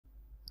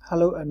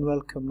Hello and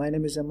welcome. My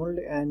name is Amul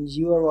and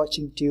you are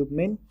watching Tube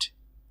Mint.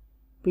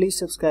 Please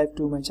subscribe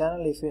to my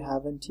channel if you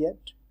haven't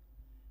yet.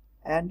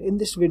 And in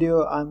this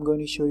video I'm going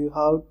to show you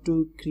how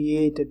to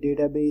create a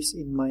database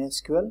in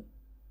MySQL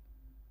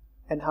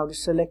and how to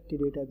select a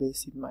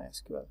database in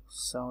MySQL.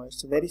 So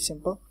it's very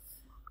simple.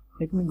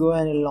 Let me go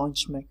ahead and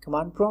launch my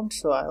command prompt.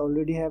 So I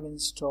already have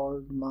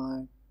installed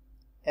my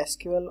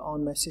SQL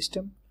on my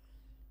system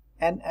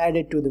and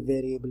added to the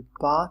variable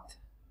path.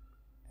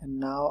 And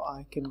now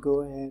I can go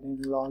ahead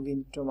and log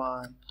into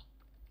my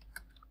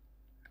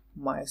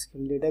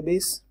MySQL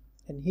database,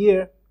 and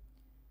here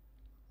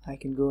I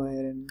can go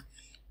ahead and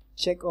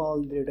check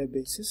all the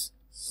databases.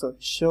 So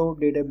show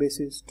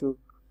databases to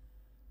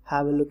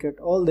have a look at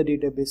all the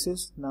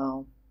databases.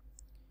 Now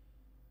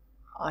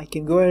I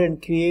can go ahead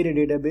and create a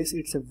database.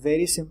 It's a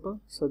very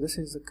simple. So this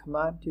is the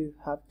command you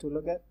have to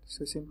look at.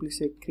 So simply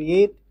say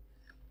create.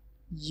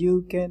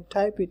 You can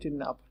type it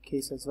in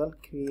uppercase as well.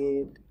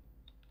 Create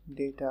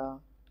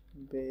database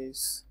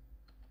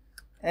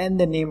and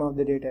the name of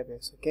the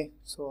database. Okay,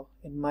 so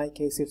in my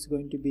case it's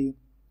going to be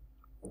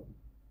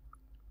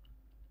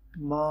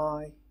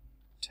my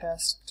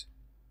test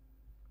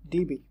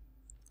db,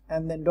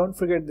 and then don't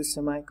forget the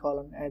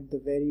semicolon at the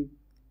very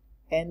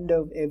end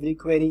of every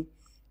query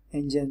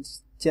and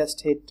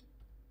just hit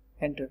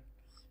enter.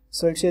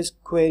 So it says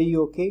query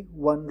okay,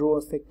 one row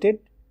affected,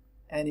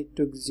 and it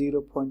took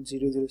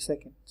 0.00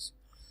 seconds.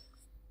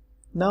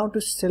 Now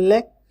to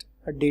select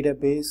a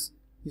database,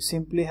 you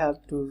simply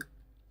have to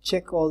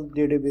check all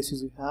the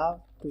databases you have.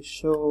 To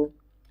show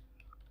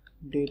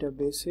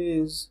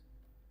databases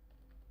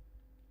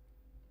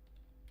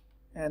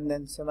and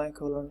then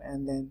semicolon,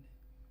 and then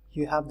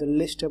you have the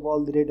list of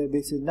all the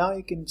databases. Now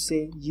you can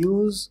say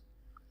use,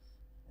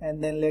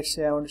 and then let's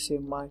say I want to say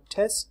my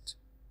test.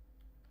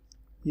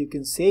 You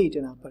can say it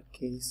in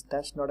uppercase,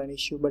 that's not an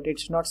issue, but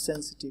it's not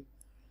sensitive.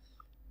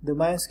 The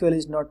MySQL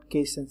is not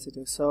case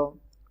sensitive, so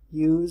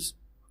use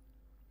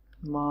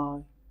my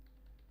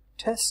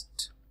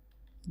test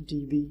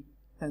db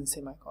and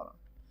semicolon.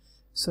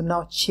 So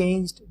now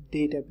changed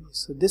database.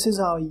 So this is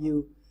how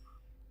you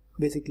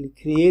basically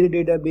create a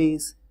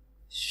database,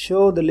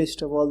 show the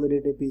list of all the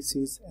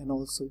databases, and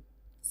also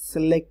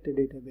select a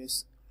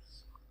database.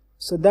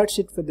 So that's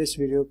it for this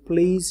video.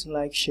 Please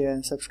like, share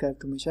and subscribe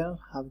to my channel.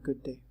 Have a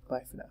good day.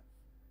 Bye for now.